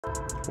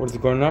What's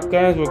going up,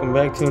 guys? Welcome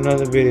back to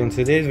another video. In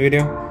today's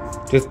video,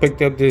 just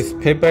picked up this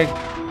PitBike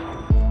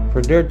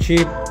for dirt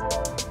cheap.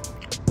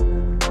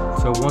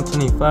 So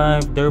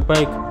 125 dirt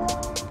bike,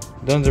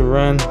 done the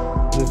run.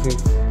 This is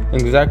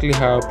exactly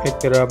how I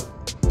picked it up.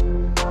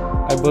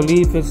 I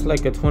believe it's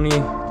like a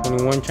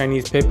 2021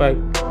 Chinese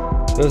PitBike.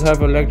 Does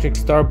have electric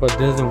start, but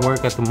doesn't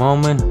work at the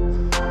moment.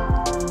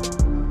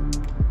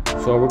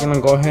 So we're gonna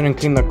go ahead and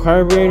clean the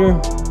carburetor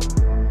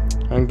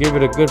and give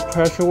it a good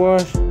pressure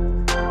wash.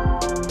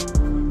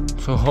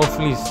 So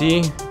hopefully see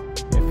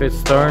if it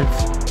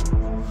starts.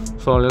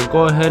 So let's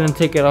go ahead and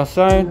take it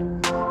outside,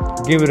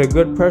 give it a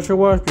good pressure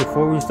wash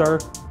before we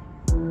start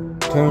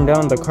turning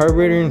down the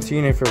carburetor and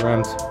seeing if it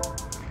runs.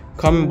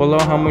 Comment below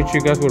how much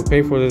you guys would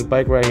pay for this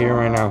bike right here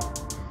right now,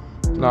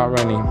 not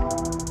running.